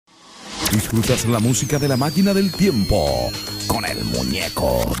Disfrutas la música de la máquina del tiempo con el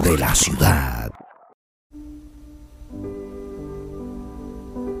muñeco de la ciudad.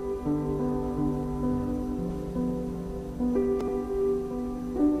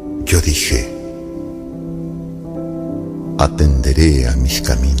 Yo dije, atenderé a mis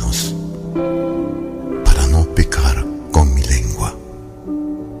caminos para no pecar con mi lengua.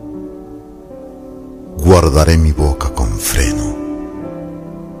 Guardaré mi boca con freno,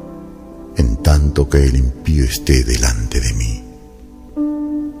 en tanto que el impío esté delante de mí.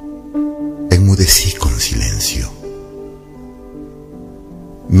 Enmudecí con silencio.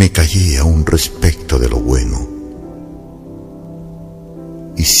 Me callé aún respecto de lo bueno,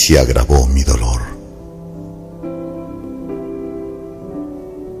 y se agravó mi dolor.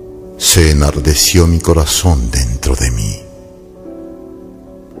 Se enardeció mi corazón dentro de mí.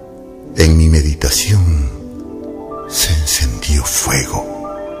 En mi meditación se encendió fuego,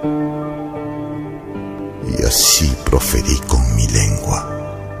 y así proferí con mi lengua.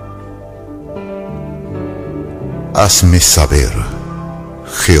 Hazme saber,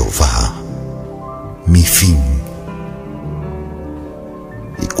 Jehová, mi fin,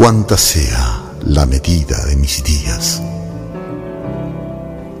 y cuánta sea la medida de mis días.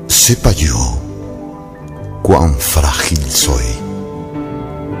 Sepa yo cuán frágil soy.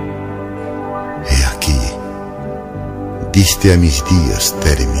 He aquí, diste a mis días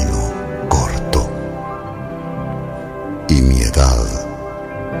término corto, y mi edad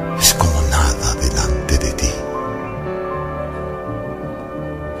es como nada delante de ti.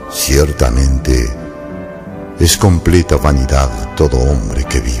 Ciertamente es completa vanidad todo hombre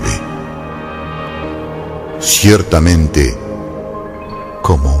que vive. Ciertamente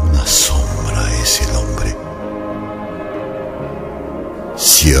como una sombra es el hombre.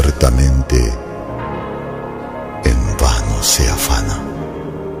 Ciertamente en vano se afana.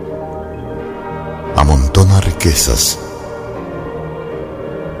 Amontona riquezas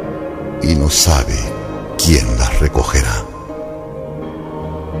y no sabe quién las recogerá.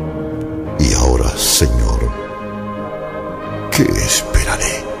 Y ahora, Señor, ¿qué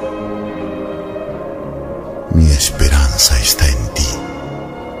esperaré? Mi esperanza está en ti.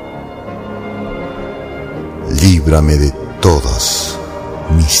 Líbrame de todas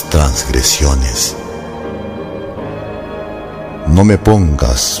mis transgresiones. No me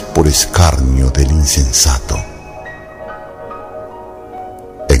pongas por escarnio del insensato.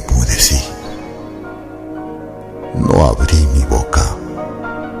 Enmudecí. No abrí mi boca,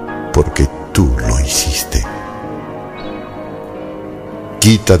 porque tú lo hiciste.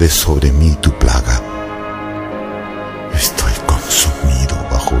 Quita de sobre mí tu plaga. Estoy consumido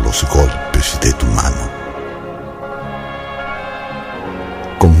bajo los golpes de tu mano.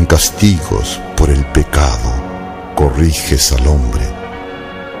 Con castigos por el pecado corriges al hombre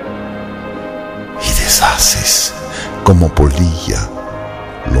y deshaces como polilla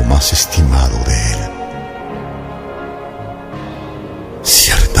lo más estimado de él.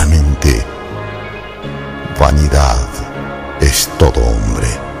 Ciertamente, vanidad es todo hombre.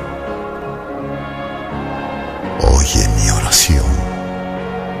 Oye mi oración,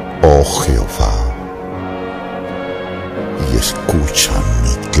 oh Jehová, y escucha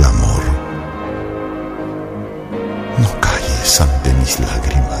mi clamor. No calles ante mis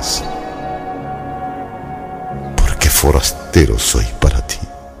lágrimas, porque forastero soy para ti,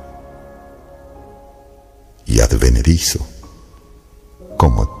 y advenedizo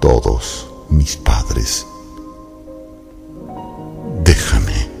como todos mis padres.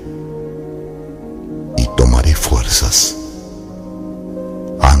 Déjame y tomaré fuerzas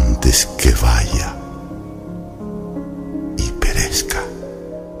antes que vaya y perezca.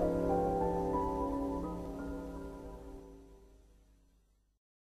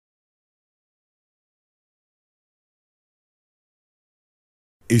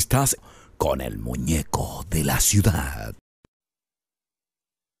 Estás con el muñeco de la ciudad.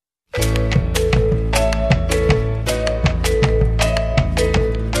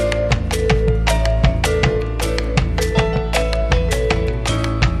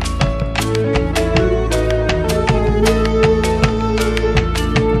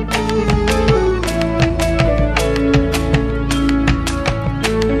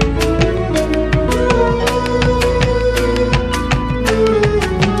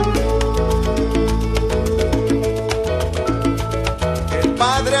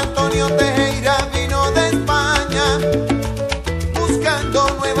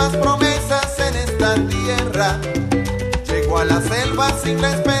 Llegó a la selva sin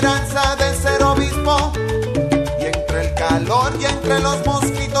la esperanza de ser obispo, y entre el calor y entre los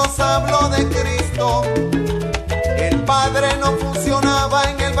mosquitos habló de Cristo. El padre no funcionaba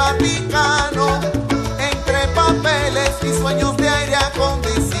en el barrio Vaticano, entre papeles y sueños de aire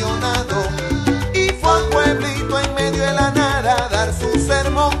acondicionado, y fue al pueblito en medio de la nada a dar su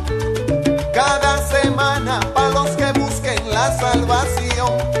sermón, cada semana para los que busquen la salvación.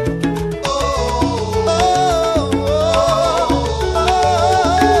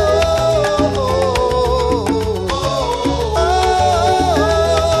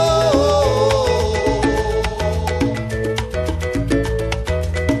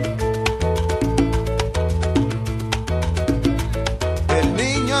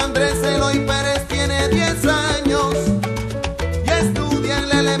 Andrés Eloy Pérez tiene 10 años y estudia en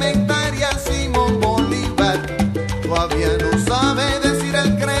la elementaria Simón Bolívar. Todavía no sabe decir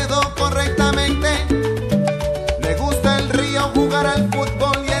el credo correctamente. Le gusta el río, jugar al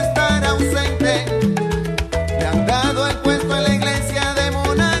fútbol y estar ausente. Le han dado el puesto en la iglesia de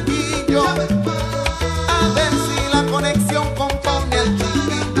Monaguillo, a ver si la conexión compone al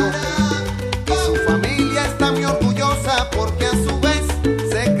chiquillo. Y su familia está muy orgullosa porque a su vez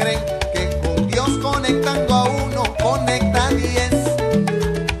se creen que con Dios conectando a uno conecta 10.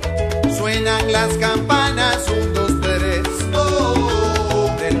 Suenan las campanas, 1, 2, 3,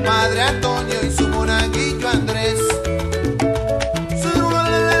 del padre Antonio y su monaguillo Andrés.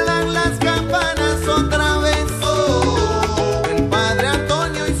 Suenan las campanas otra vez, del padre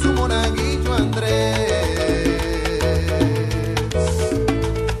Antonio y su monaguillo Andrés.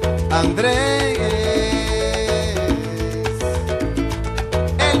 Andrés.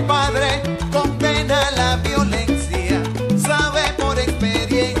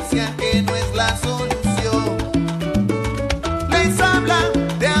 Que no es la solución. Les habla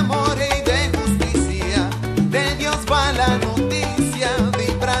de amor y de justicia, de Dios va la noticia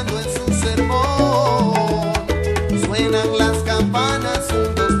vibrando en su sermón. Suenan las campanas, 1,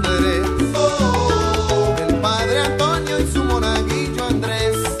 2, 3, del padre Antonio y su monaguillo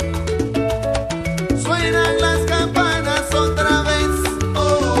Andrés. Suenan las campanas otra vez,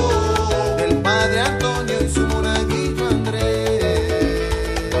 del padre Antonio y su monaguillo Andrés.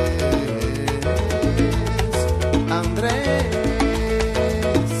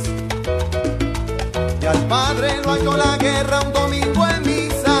 Y al padre lo halló la guerra un domingo en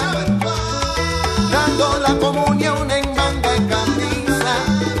misa, dando la comunión en manga y camisa.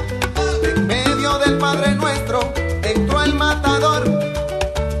 En medio del Padre Nuestro entró el matador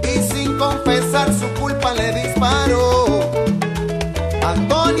y sin confesar su culpa le disparó.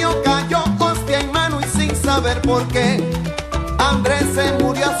 Antonio cayó hostia en mano y sin saber por qué. Andrés se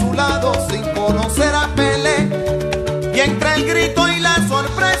murió a su lado sin conocer a Pelé. Y entre el grito y la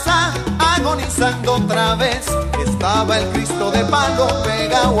sorpresa, agonizando otra vez, estaba el Cristo de palo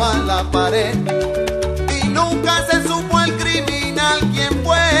pegado a la pared. Y nunca se supo el criminal quién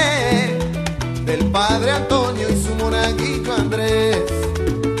fue, del padre Antonio y su monaguillo Andrés.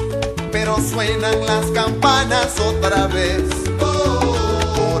 Pero suenan las campanas otra vez,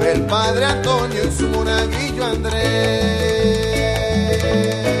 por el padre Antonio y su monaguillo Andrés.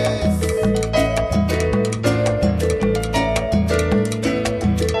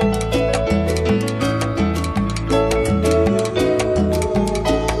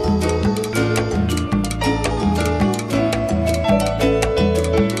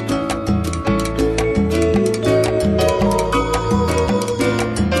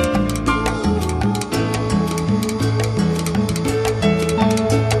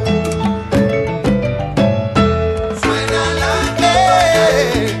 Suena la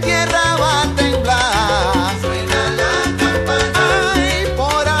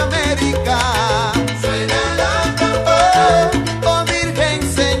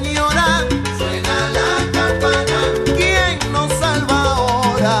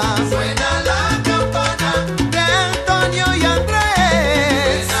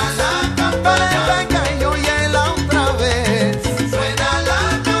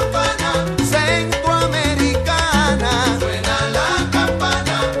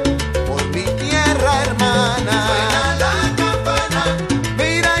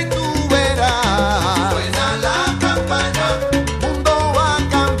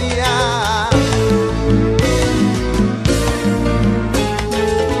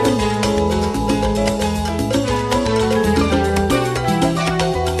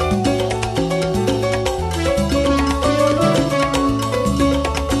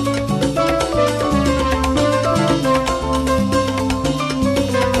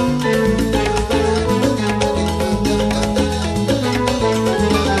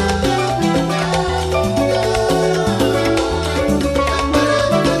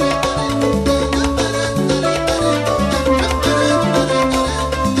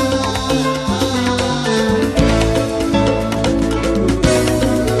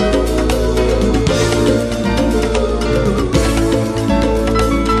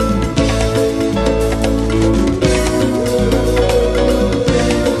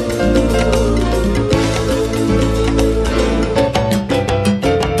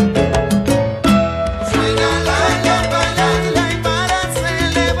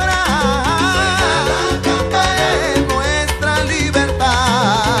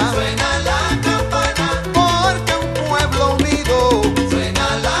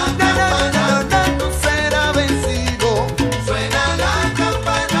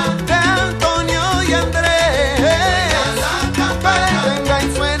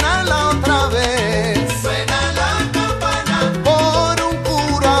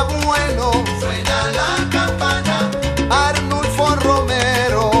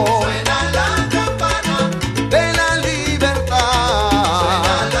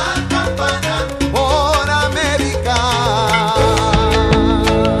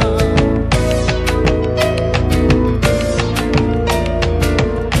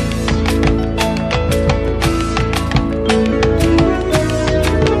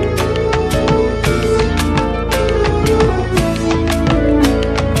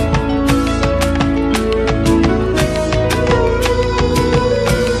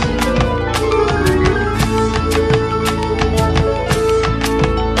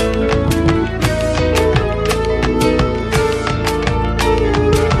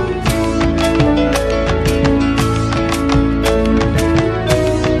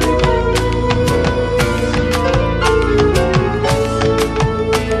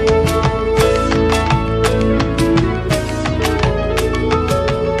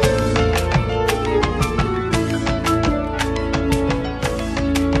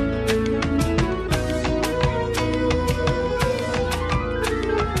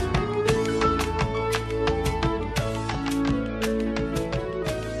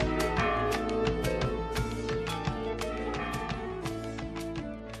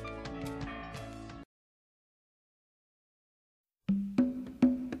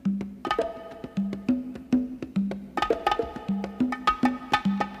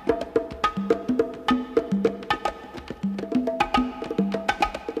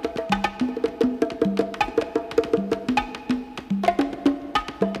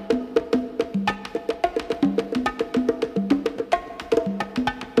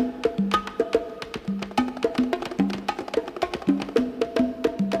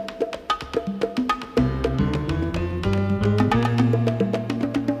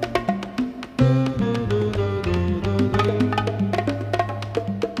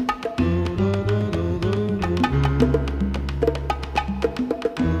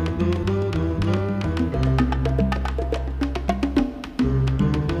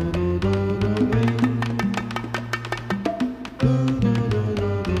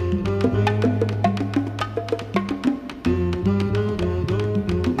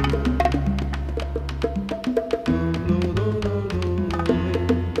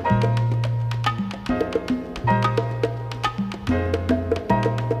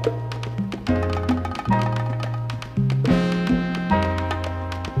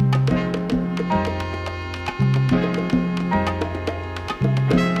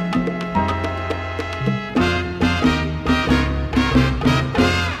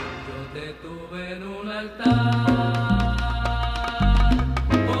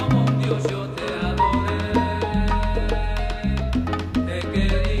como un Dios yo te adoré, te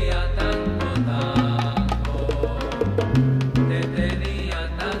quería tanto, tanto, te tenía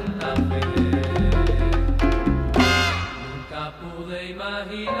tanta fe, nunca pude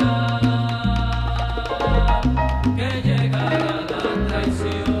imaginar que llegara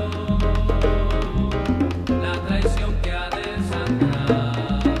la traición que ha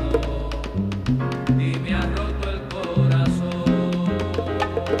desangrado y me arrojó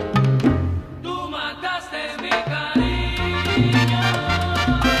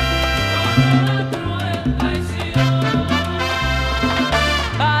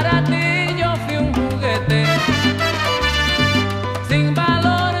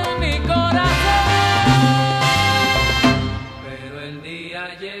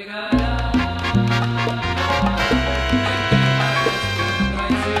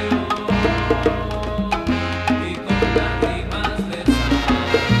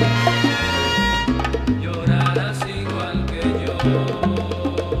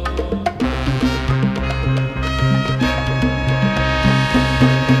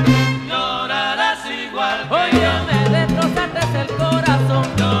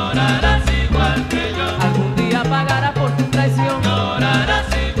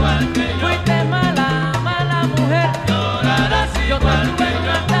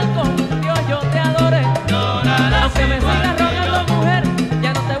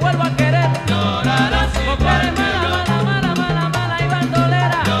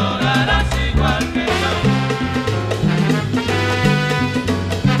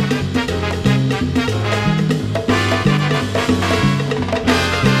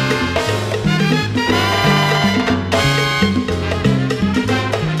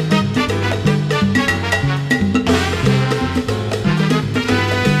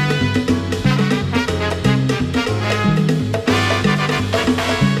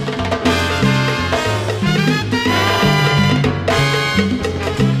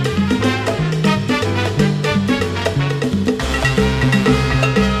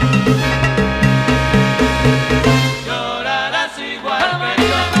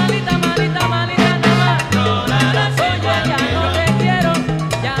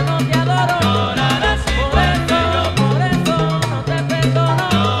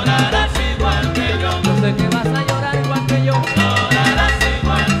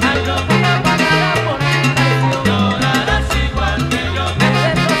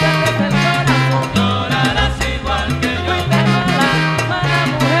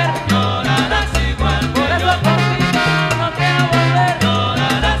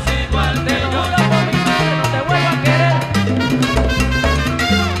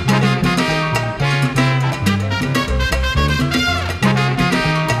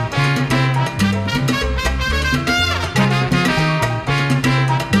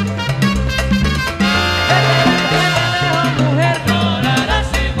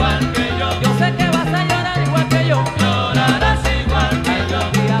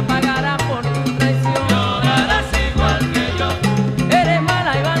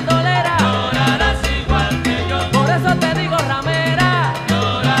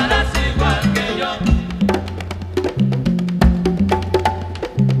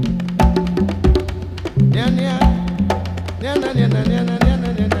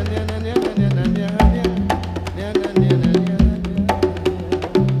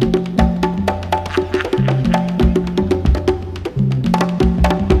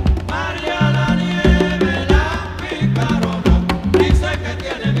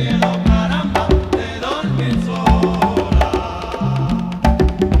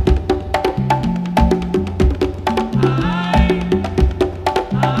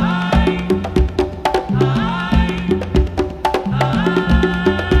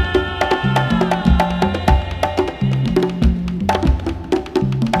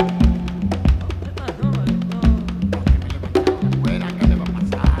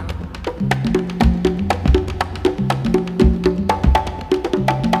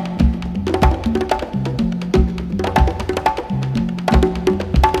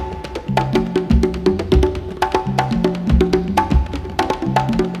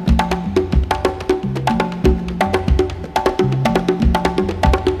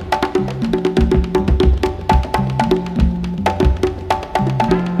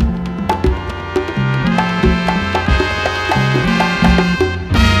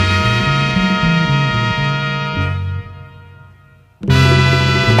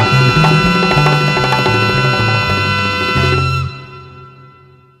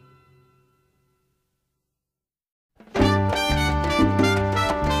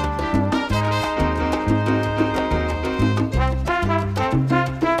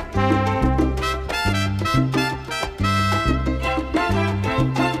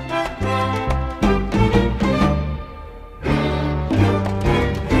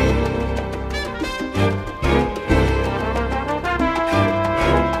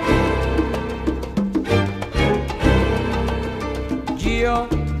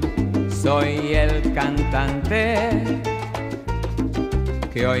cantante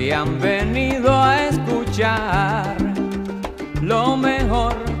que hoy han venido a escuchar lo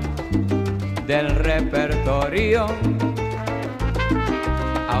mejor del repertorio.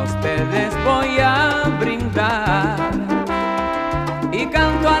 A ustedes voy a brindar y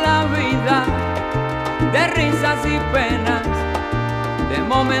canto a la vida de risas y penas, de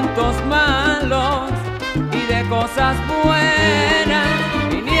momentos malos y de cosas buenas.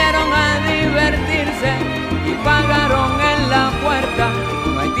 Vinieron a divertirse y pagaron en la puerta.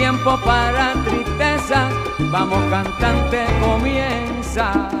 No hay tiempo para tristezas, vamos cantante,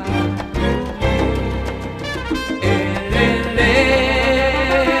 comienza.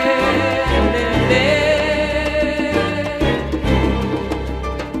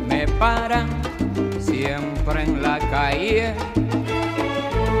 Me paran siempre en la calle,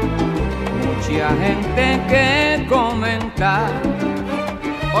 mucha gente que comenta.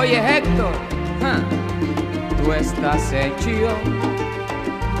 Oye Héctor, tú estás hecho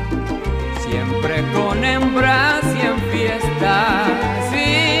siempre con hembras y en fiesta.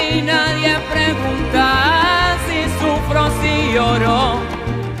 Si nadie pregunta si sufro, si lloro,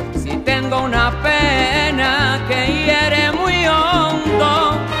 si tengo una pena que hiere muy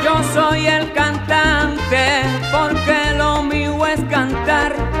hondo. Yo soy el cantante porque lo mío es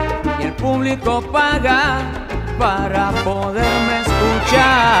cantar y el público paga para poderme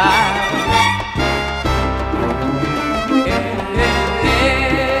escuchar.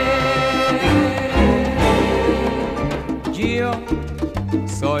 Yo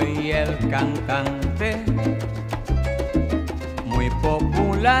soy el cantante, muy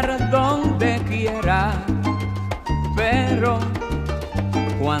popular donde quiera, pero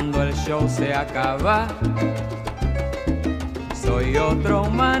cuando el show se acaba, soy otro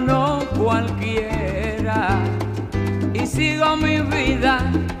humano cualquiera y sigo mi vida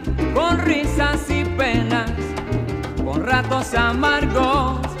con risas y penas, con ratos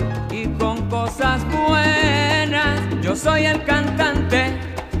amargos y con cosas buenas. Yo soy el cantante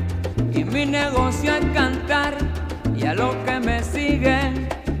y mi negocio es cantar, y a los que me siguen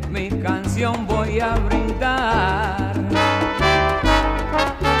mi canción voy a brindar.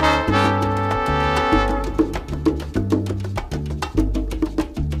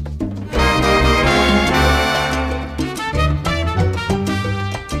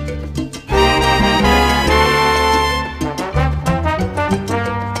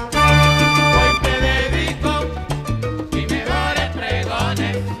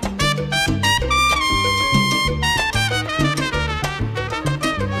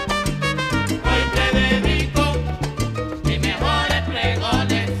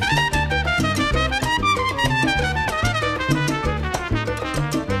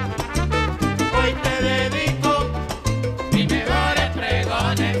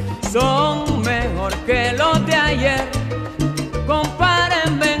 Son mejor que los de ayer,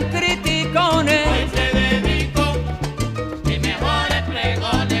 compárenme en criticones. Hoy te dedico mis mejores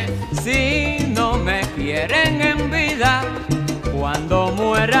pregones. Si no me quieren en vida, cuando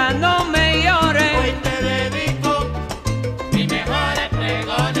muera no me lloren. Hoy te dedico mis mejores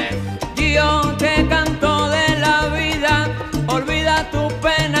pregones. Yo te canto de la vida, olvida tu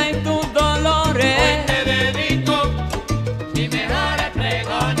pena y tus dolores. Hoy te dedico mis mejores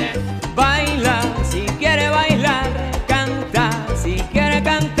pregones. Baila si quiere bailar, canta si quiere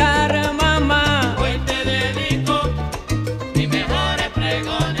cantar, mamá. Hoy te dedico mis mejores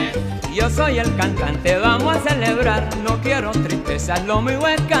pregones. Yo soy el cantante, vamos a celebrar, no quiero tristezas, lo mío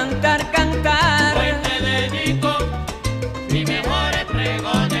es cantar, cantar. Hoy te dedico mis mejores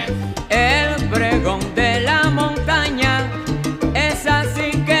pregones. El pregón de la montaña, esas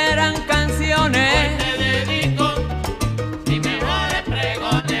sí que eran canciones. Hoy te dedico mis mejores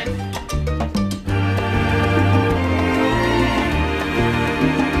pregones.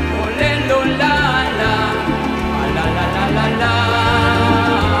 Ole, lo, la, la.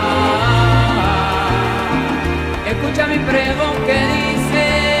 Escucha mi pregón que dice: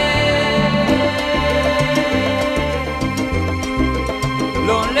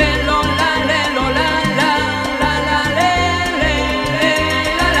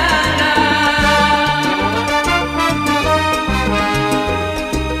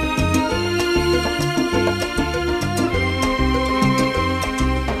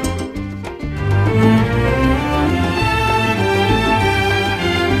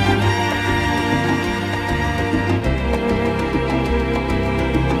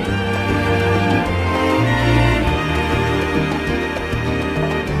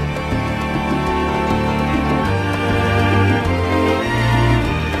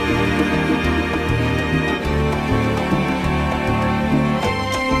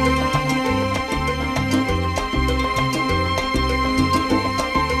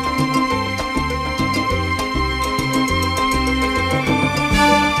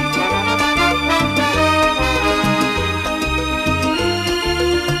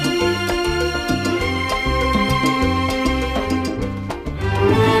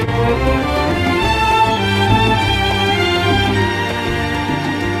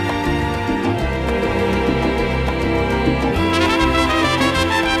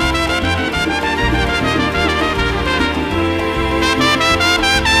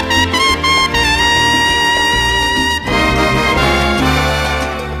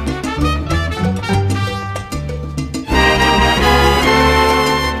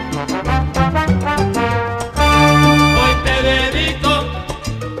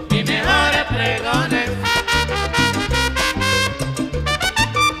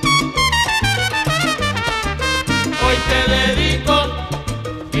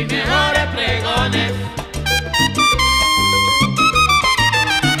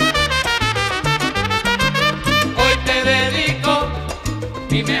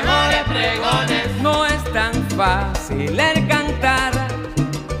 fácil el cantar,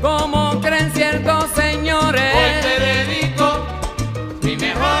 como creen ciertos señores. Hoy te dedico mis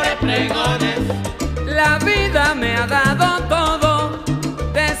mejores pregones. La vida me ha dado todo,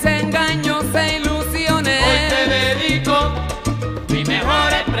 desengaños e ilusiones. Hoy te dedico mis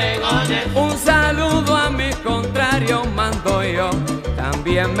mejores pregones. Un saludo a mis contrarios mando yo,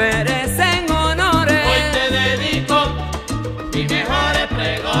 también merecen honores. Hoy te dedico mis mejores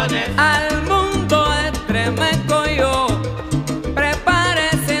pregones. Al mundo estremezco yo,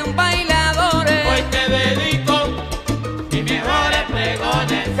 prepárense bailadores. Hoy te dedico mis mejores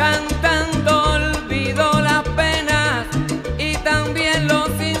pregones. Cantando olvido las penas y también los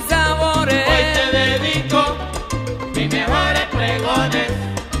sinsabores. Hoy te dedico mis mejores pregones.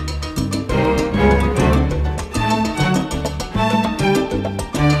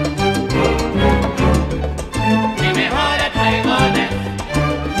 Mis mejores pregones.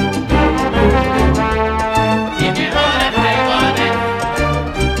 Mis mejores pregones.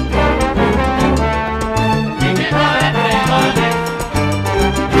 Mis mejores pregones. Mis mejores pregones.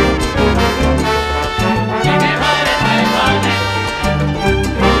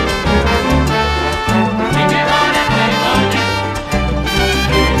 Mis mejores pregones.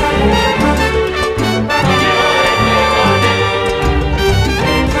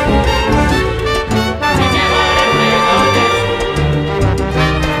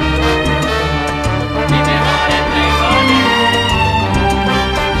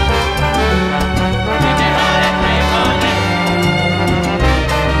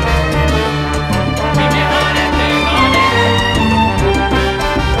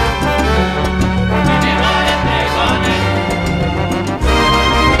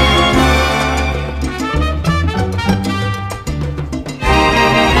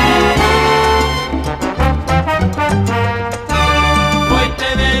 Hoy te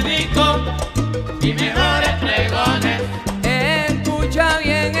dedico mis mejores pregones. Escucha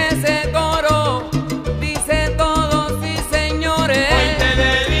bien ese coro, dice todos sí señores. Hoy te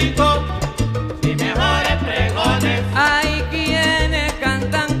dedico mis mejores pregones. Hay quienes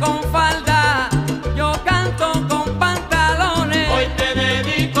cantan con falda, yo canto con pantalones. Hoy te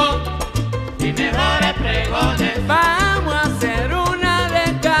dedico mis mejores pregones. Vamos a hacer una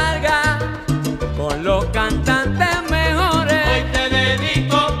descarga con los cantantes mejores. Hoy te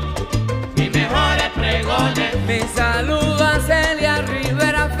dedico mis mejores pregones. Mi saludo a Celia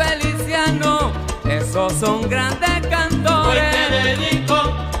Rivera Feliciano, esos son grandes Hoy te cantores. dedico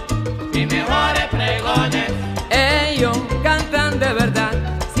mis mejores pregones. Ellos cantan de verdad,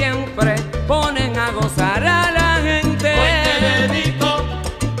 siempre ponen a gozar a la gente. Hoy te dedico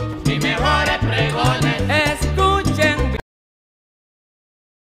mis mejores pregones. Escuchen bien.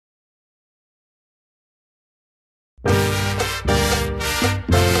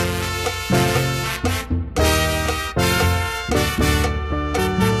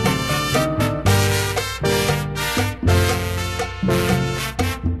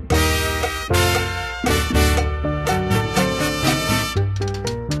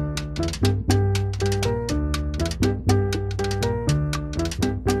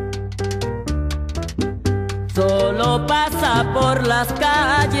 Solo pasa por las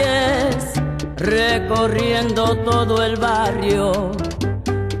calles, recorriendo todo el barrio,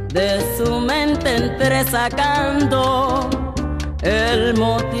 de su mente entresacando el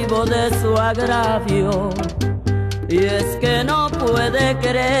motivo de su agravio. Y es que no puede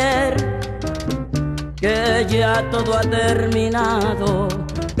creer que ya todo ha terminado,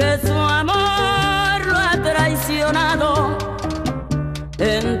 que su amor lo ha traicionado,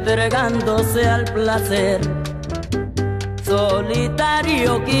 entregándose al placer.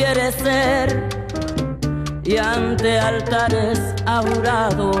 Solitario quiere ser y ante altares ha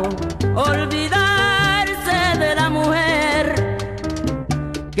jurado olvidarse de la mujer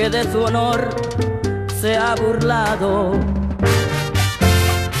que de su honor se ha burlado.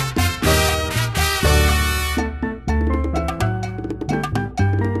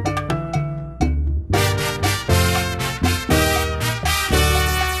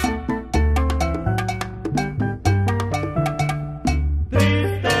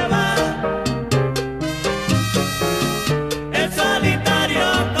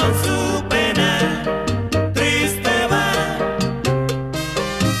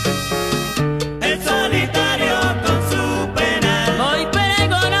 Solitario con su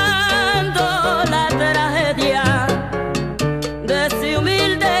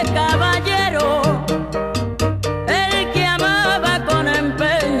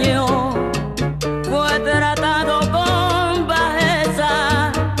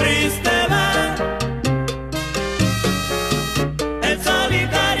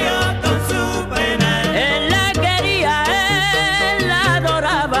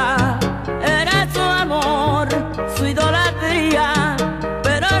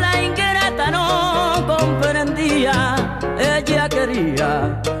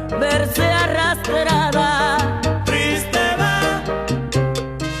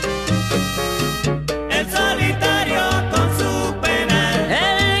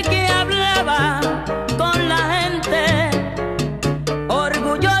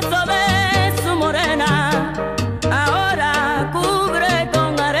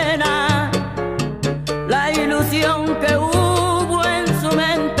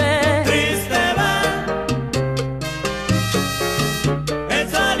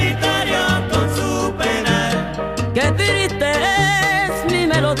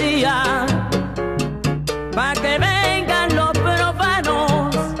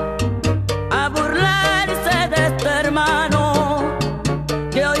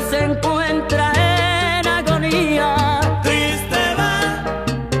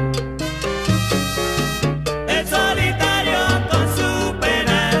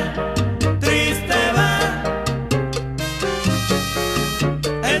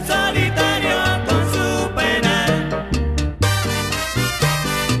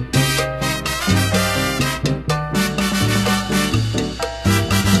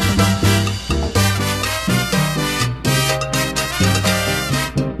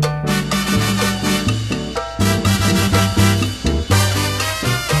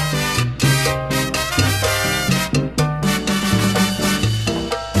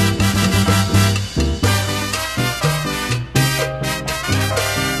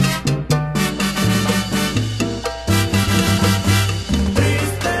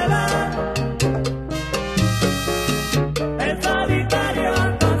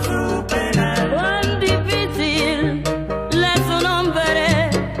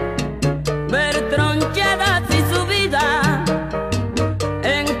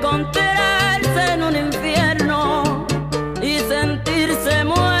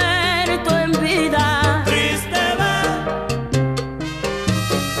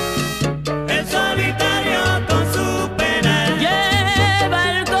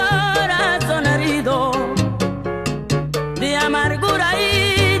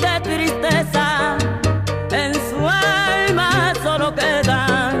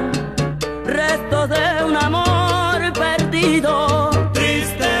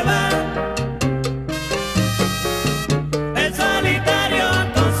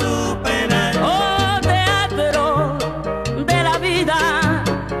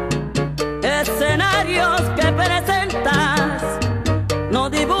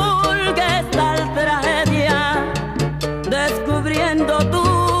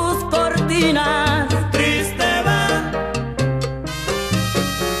colinas. Triste va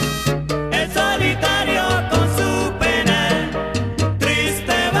el solitario con su pena.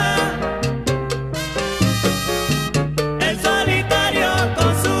 Triste va el solitario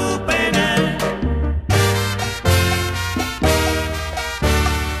con su pena.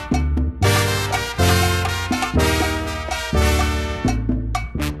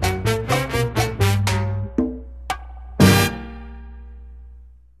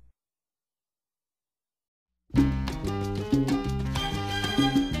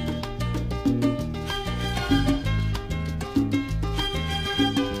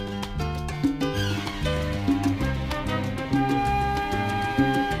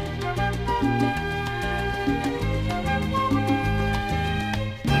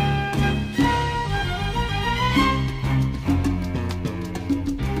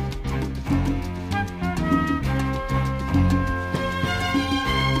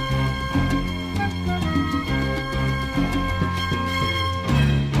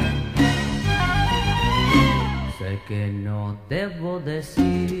 Sé que no debo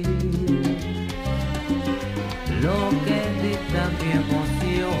decir lo que dicta mi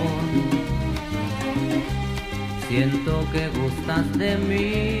emoción. Siento que gustas de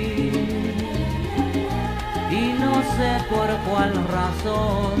mí y no sé por cuál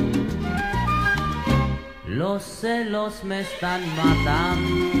razón. Los celos me están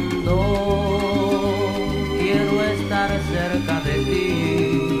matando. Quiero estar cerca de ti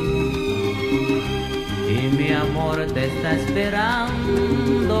y mi amor te está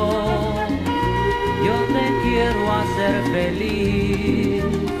esperando. Yo te quiero hacer feliz.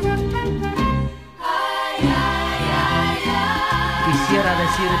 Quisiera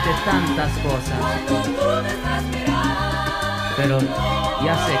decirte tantas cosas, pero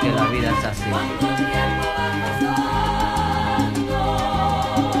ya sé que la vida es así.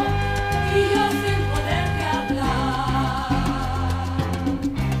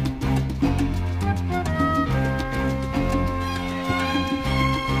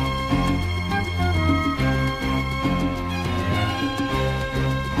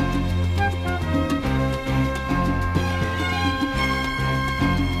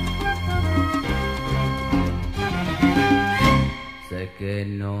 Sé que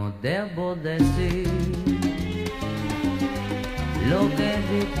no debo decir lo que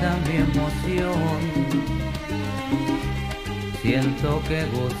dicta mi emoción. Siento que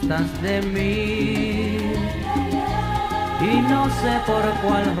gustas de mí y no sé por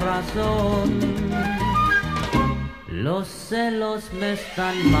cuál razón. Los celos me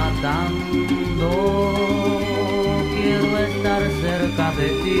están matando. Quiero estar cerca de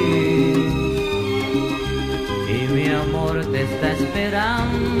ti y mi amor te está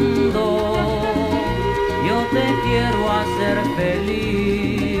esperando. Yo te quiero hacer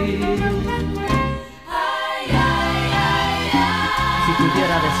feliz. Si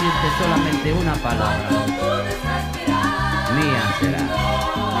pudiera decirte solamente una palabra, mía será.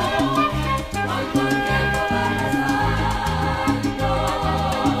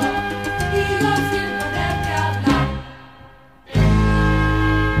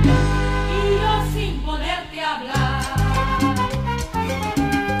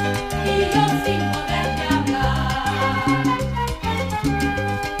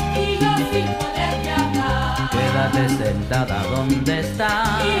 Quédate sentada donde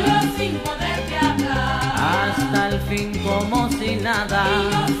estás Y yo sin poderte hablar. hasta el fin como si nada.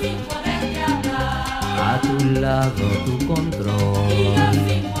 Y yo sin poderte hablar. A tu lado tu control Y yo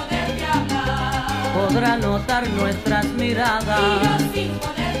sin poderte hablar. podrá notar nuestras Y yo miradas. sin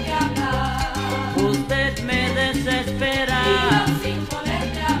poderte hablar. Usted me desespera, Y yo sin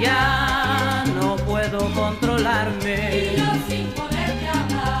poderte hablar. ya no puedo controlarme. Y yo sin poderte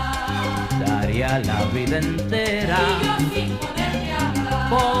hablar. Daría la vida entera Y yo sin poderte hablar.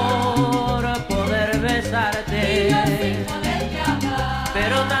 por poder Y besarte, yo sin poderte hablar.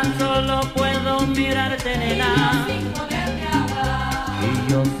 pero tan solo puedo mirarte, nena, Sin poderte hablar.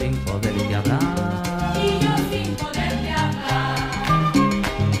 y yo sin poderte hablar. Y yo sin poderte hablar.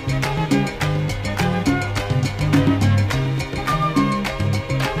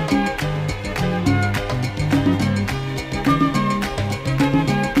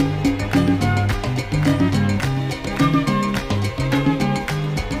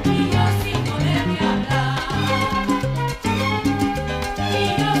 Y yo sin poderte hablar. Y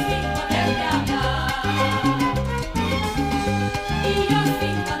yo sin poderte hablar. Y yo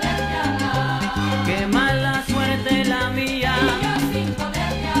sin poderte hablar.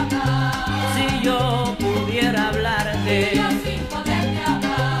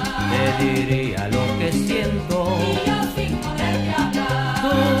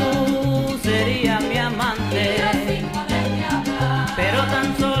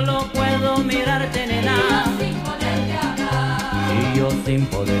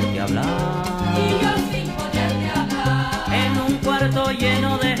 poderte hablar. Y yo sin poderte hablar. En un cuarto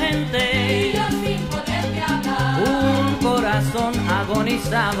lleno de gente. Y yo sin poderte hablar. Un corazón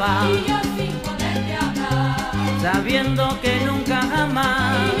agonizaba. Y yo sin poderte hablar. Sabiendo que nunca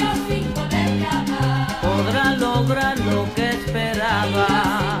jamás Y yo sin poderte hablar. podrá lograr lo que esperaba.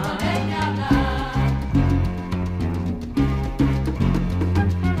 Poderte hablar.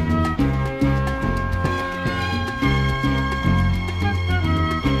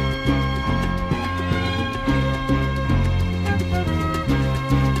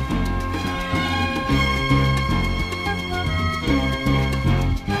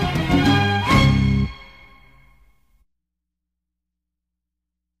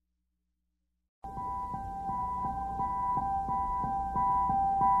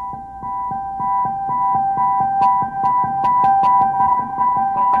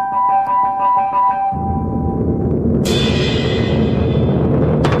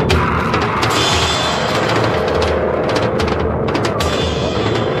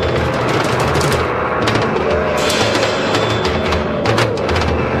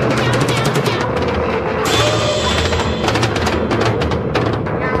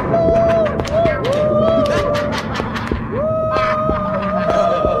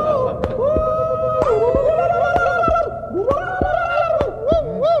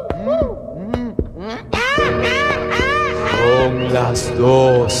 Las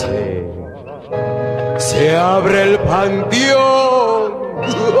 12 se abre el panteón.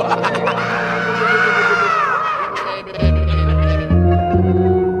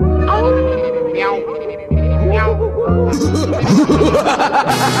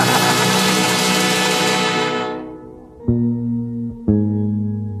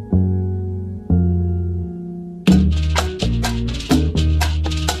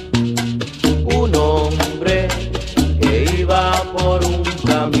 Un hombre que iba por un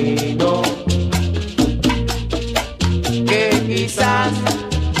camino que quizás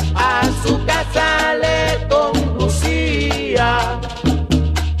a su casa le conducía,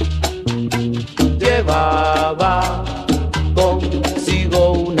 llevaba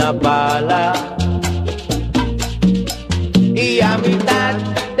consigo una pala y a mitad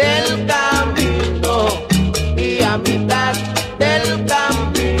del camino, y a mitad del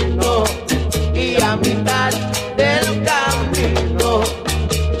camino, y a mitad del camino,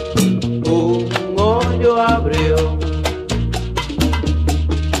 un hoyo abrió.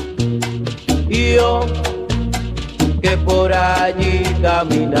 Y yo que por allí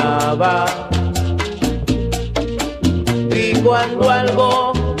caminaba, y cuando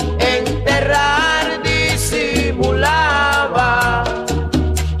algo enterrar disimulaba,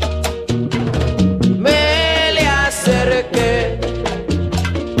 me le acerqué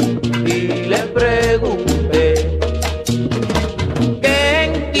y le pregunté: ¿qué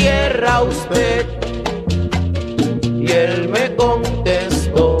entierra usted? Y él me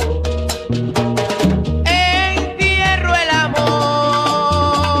contestó: entierro el amor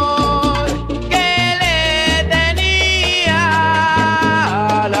que le tenía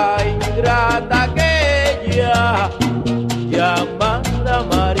a la ingrata aquella llamada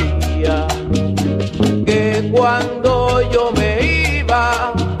María, que cuando yo me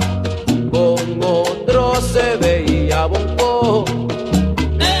iba con otro se veía bonco.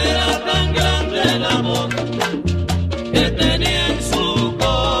 Era tan grande el amor que tenía en su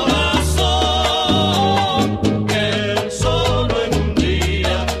corazón, que él solo en un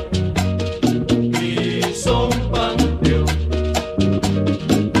día hizo un panteón,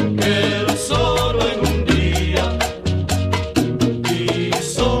 que él solo en un día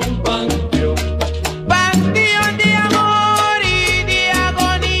hizo un panteón. Panteón de amor y de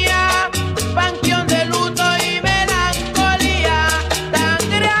agonía, panteón de luto y melancolía. Tan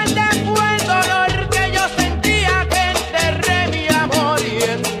grande fue el dolor que yo sentía que enterré mi amor y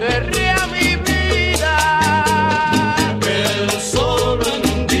enterré a mi vida. Que él solo en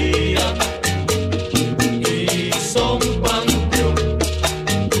un día hizo un panteón,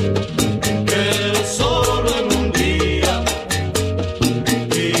 que él solo en un día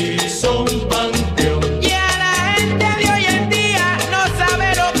hizo un panteón. Y a la gente de hoy en día no sabe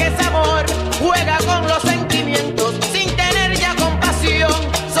lo que es amor, juega con los sentimientos sin tener ya compasión.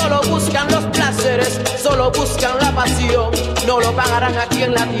 Solo buscan los placeres, solo buscan la pasión. No lo pagarán aquí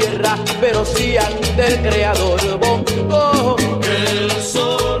en la tierra, pero sí ante el Creador. Bongo. Que él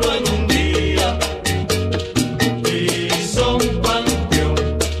solo en un día hizo un panteón,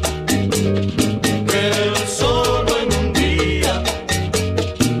 que él solo en un día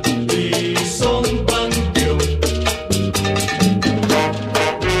hizo un panteón.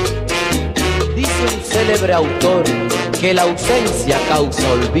 Dice un célebre autor que la ausencia causa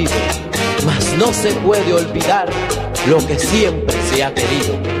olvido, mas no se puede olvidar lo que siempre se ha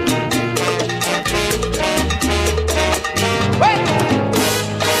querido.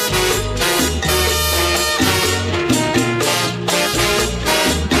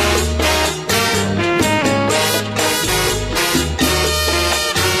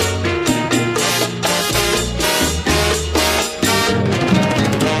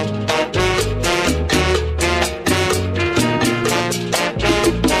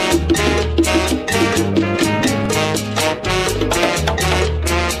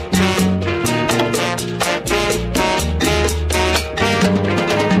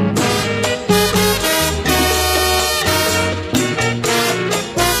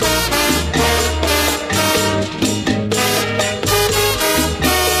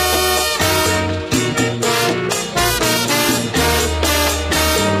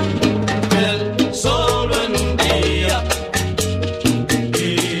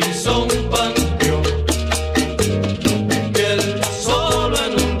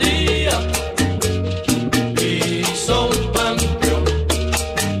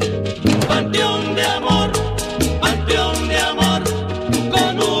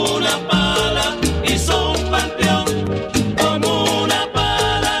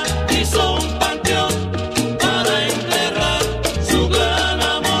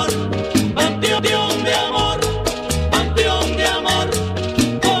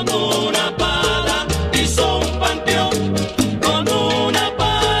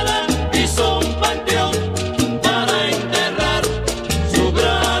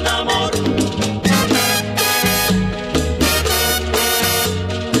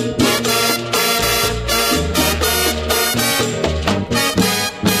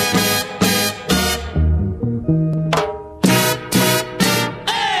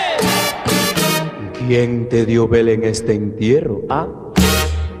 ¿Quién te dio vela en este entierro, ah?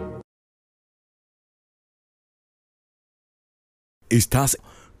 Estás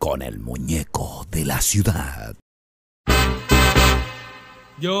con el muñeco de la ciudad.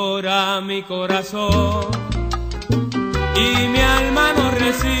 Llora mi corazón y mi alma no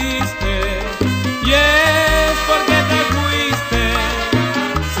resiste, y es porque te fuiste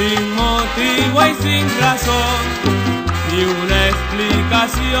sin motivo y sin razón, y una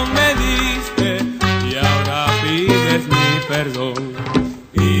explicación me diste y ahora pides mi perdón.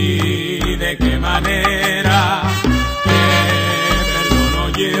 ¿Y de qué manera te perdono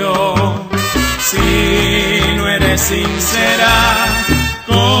yo si no eres sincera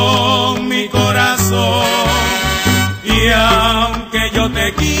con mi corazón? Y aunque yo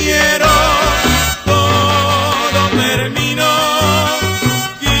te quiero, todo terminó.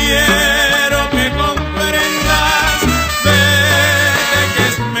 Quiero que comprendas, vete que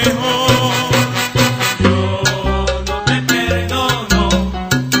es mejor. Yo no te perdono,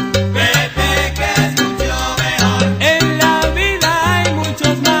 vete que es mucho mejor. En la vida hay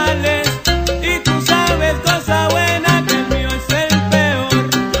muchos males y tú sabes cosa buena que el mío es el peor.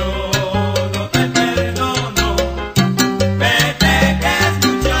 Yo no te perdono, vete que es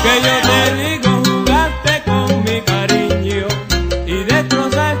mucho mejor. Que yo te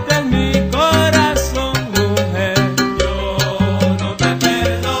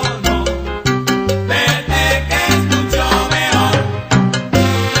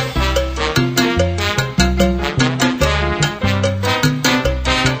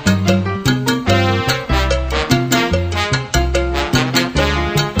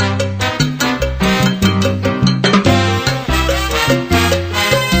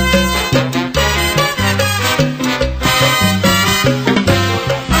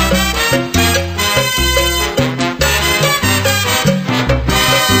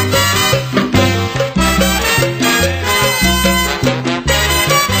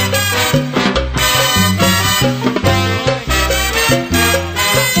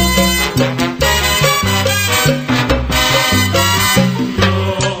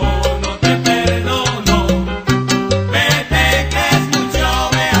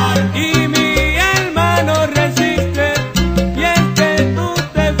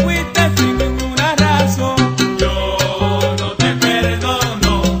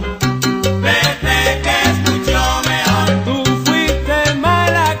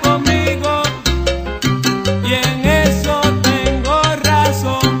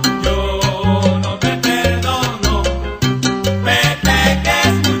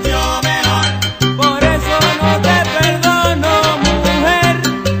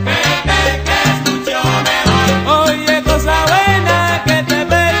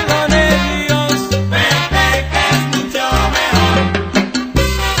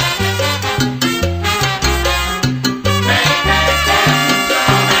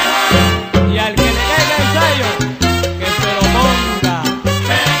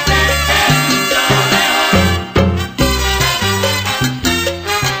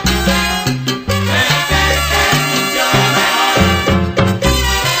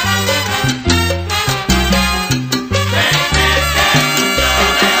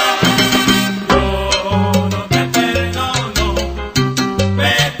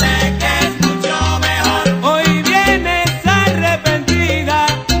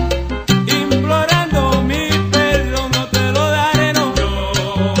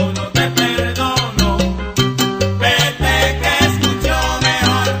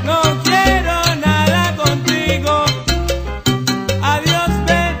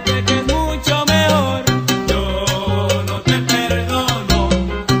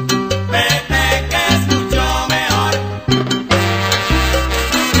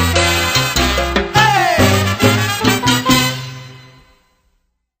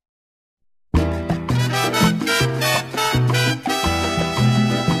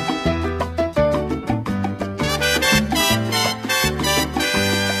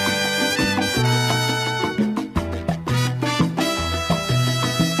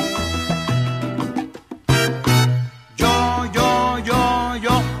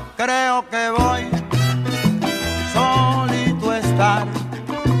creo que voy solito a estar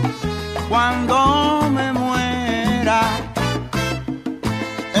cuando me muera.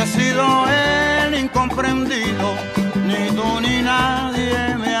 He sido el incomprendido, ni tú ni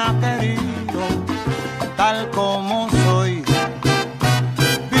nadie me ha querido tal como soy.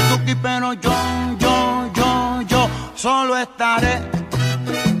 Pituqui, pero yo solo estaré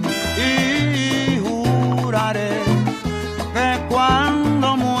y juraré que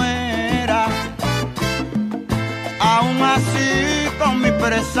cuando muera, aún así con mis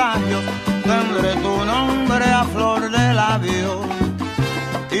presagios, tendré tu nombre a flor de labios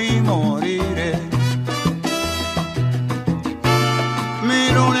y moriré.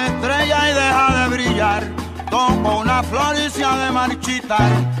 Miro una estrella y deja de brillar, toco una flor y se ha de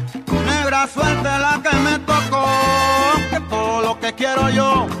marchitar. Negra suerte la que me tocó, que todo lo que quiero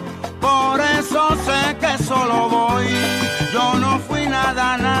yo, por eso sé que solo voy. Yo no fui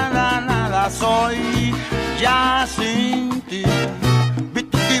nada, nada soy ya sin ti.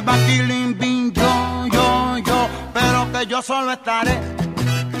 Bituki, baquilín, bin, yo, pero que yo solo estaré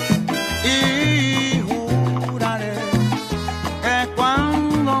y juraré que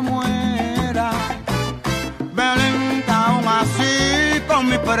cuando muera, Belén, aún así con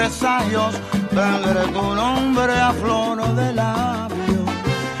mis presagios, tendré tu nombre a flor de labios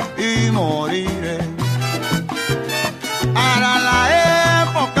y moriré. Ahora la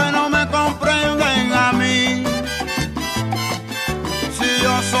época no me comprenden a mí, si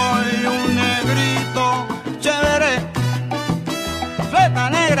yo soy un negrito chévere, fleta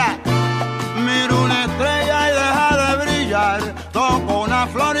negra. Miro una estrella y deja de brillar, toco una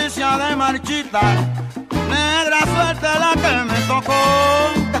flor y se ha de marchitar. Negra suerte la que me tocó,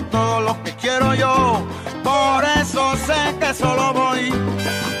 que es todo lo que quiero yo, por eso sé que solo voy.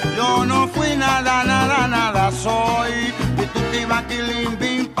 Yo no fui nada, nada soy. Bituki, baquilín,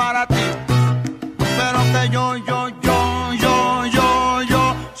 bin para ti, pero que yo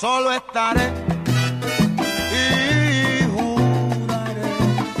solo estaré y juraré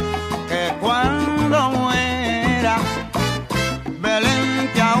que cuando muera, Belén,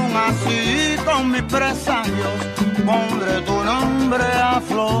 que aún así con mis presagios, pondré tu nombre a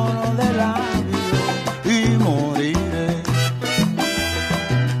flor de labios y moriré.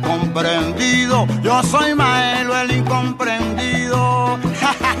 Comprendido, yo soy Maelo el incomprendido.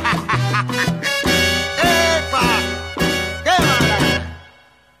 ¡Epa! ¡Qué mala!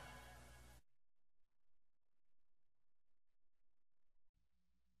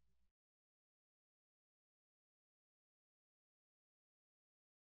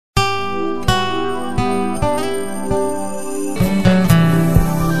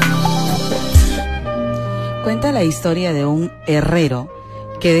 Cuenta la historia de un herrero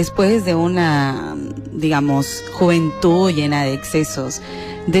que después de una, digamos, juventud llena de excesos,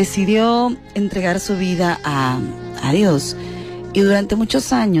 decidió entregar su vida a Dios. Y durante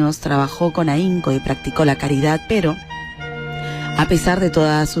muchos años trabajó con ahínco y practicó la caridad, pero a pesar de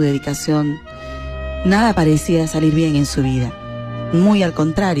toda su dedicación, nada parecía salir bien en su vida. Muy al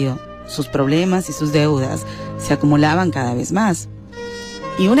contrario, sus problemas y sus deudas se acumulaban cada vez más.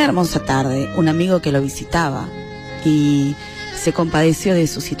 Y una hermosa tarde, un amigo que lo visitaba y se compadeció de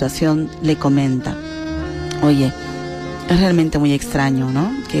su situación, le comenta: oye, es realmente muy extraño,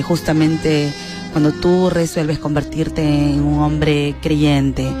 ¿no? Que justamente cuando tú resuelves convertirte en un hombre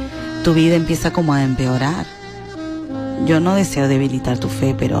creyente, tu vida empieza como a empeorar. Yo no deseo debilitar tu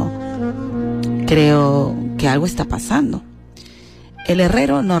fe, pero creo que algo está pasando. El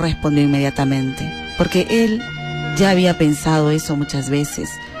herrero no respondió inmediatamente, porque él ya había pensado eso muchas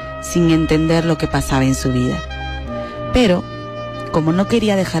veces, sin entender lo que pasaba en su vida. Pero, como no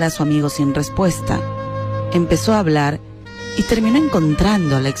quería dejar a su amigo sin respuesta, empezó a hablar y terminó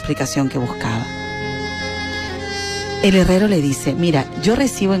encontrando la explicación que buscaba. El herrero le dice: mira, yo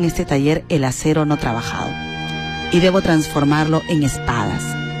recibo en este taller el acero no trabajado y debo transformarlo en espadas.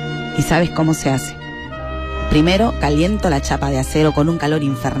 ¿Y sabes cómo se hace? Primero caliento la chapa de acero con un calor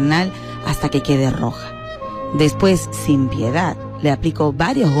infernal hasta que quede roja. Después, sin piedad, le aplico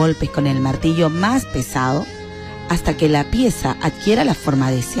varios golpes con el martillo más pesado hasta que la pieza adquiera la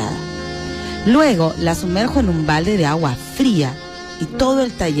forma deseada. Luego la sumerjo en un balde de agua fría y todo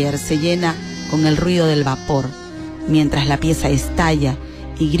el taller se llena con el ruido del vapor, mientras la pieza estalla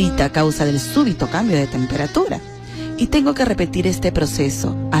y grita a causa del súbito cambio de temperatura. Y tengo que repetir este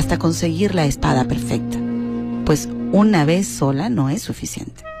proceso hasta conseguir la espada perfecta, pues una vez sola no es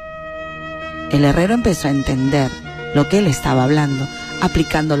suficiente. El herrero empezó a entender lo que él estaba hablando,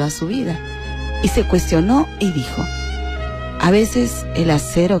 aplicándolo a su vida, y se cuestionó y dijo: a veces el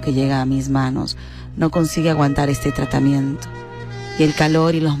acero que llega a mis manos no consigue aguantar este tratamiento, y el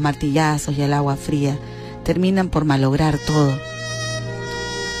calor y los martillazos y el agua fría terminan por malograr todo.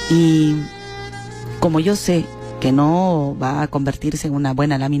 Y como yo sé que no va a convertirse en una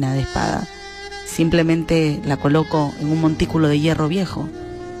buena lámina de espada, simplemente la coloco en un montículo de hierro viejo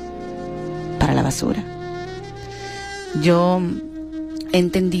para la basura. Yo he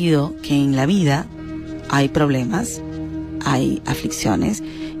entendido que en la vida hay problemas, hay aflicciones,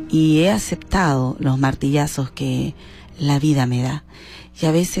 y he aceptado los martillazos que la vida me da. Y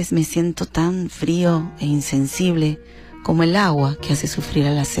a veces me siento tan frío e insensible como el agua que hace sufrir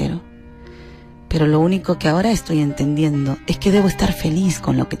al acero. Pero lo único que ahora estoy entendiendo es que debo estar feliz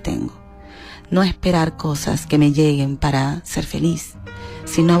con lo que tengo. No esperar cosas que me lleguen para ser feliz,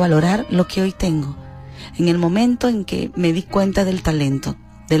 sino valorar lo que hoy tengo. En el momento en que me di cuenta del talento,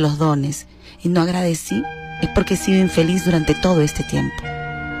 de los dones, y no agradecí, es porque he sido infeliz durante todo este tiempo.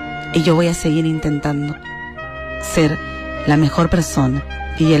 Y yo voy a seguir intentando ser la mejor persona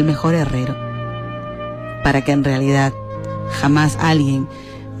y el mejor herrero, para que en realidad jamás alguien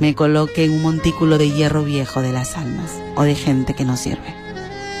me coloque en un montículo de hierro viejo de las almas o de gente que no sirve.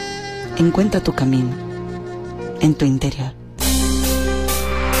 Encuentra tu camino en tu interior.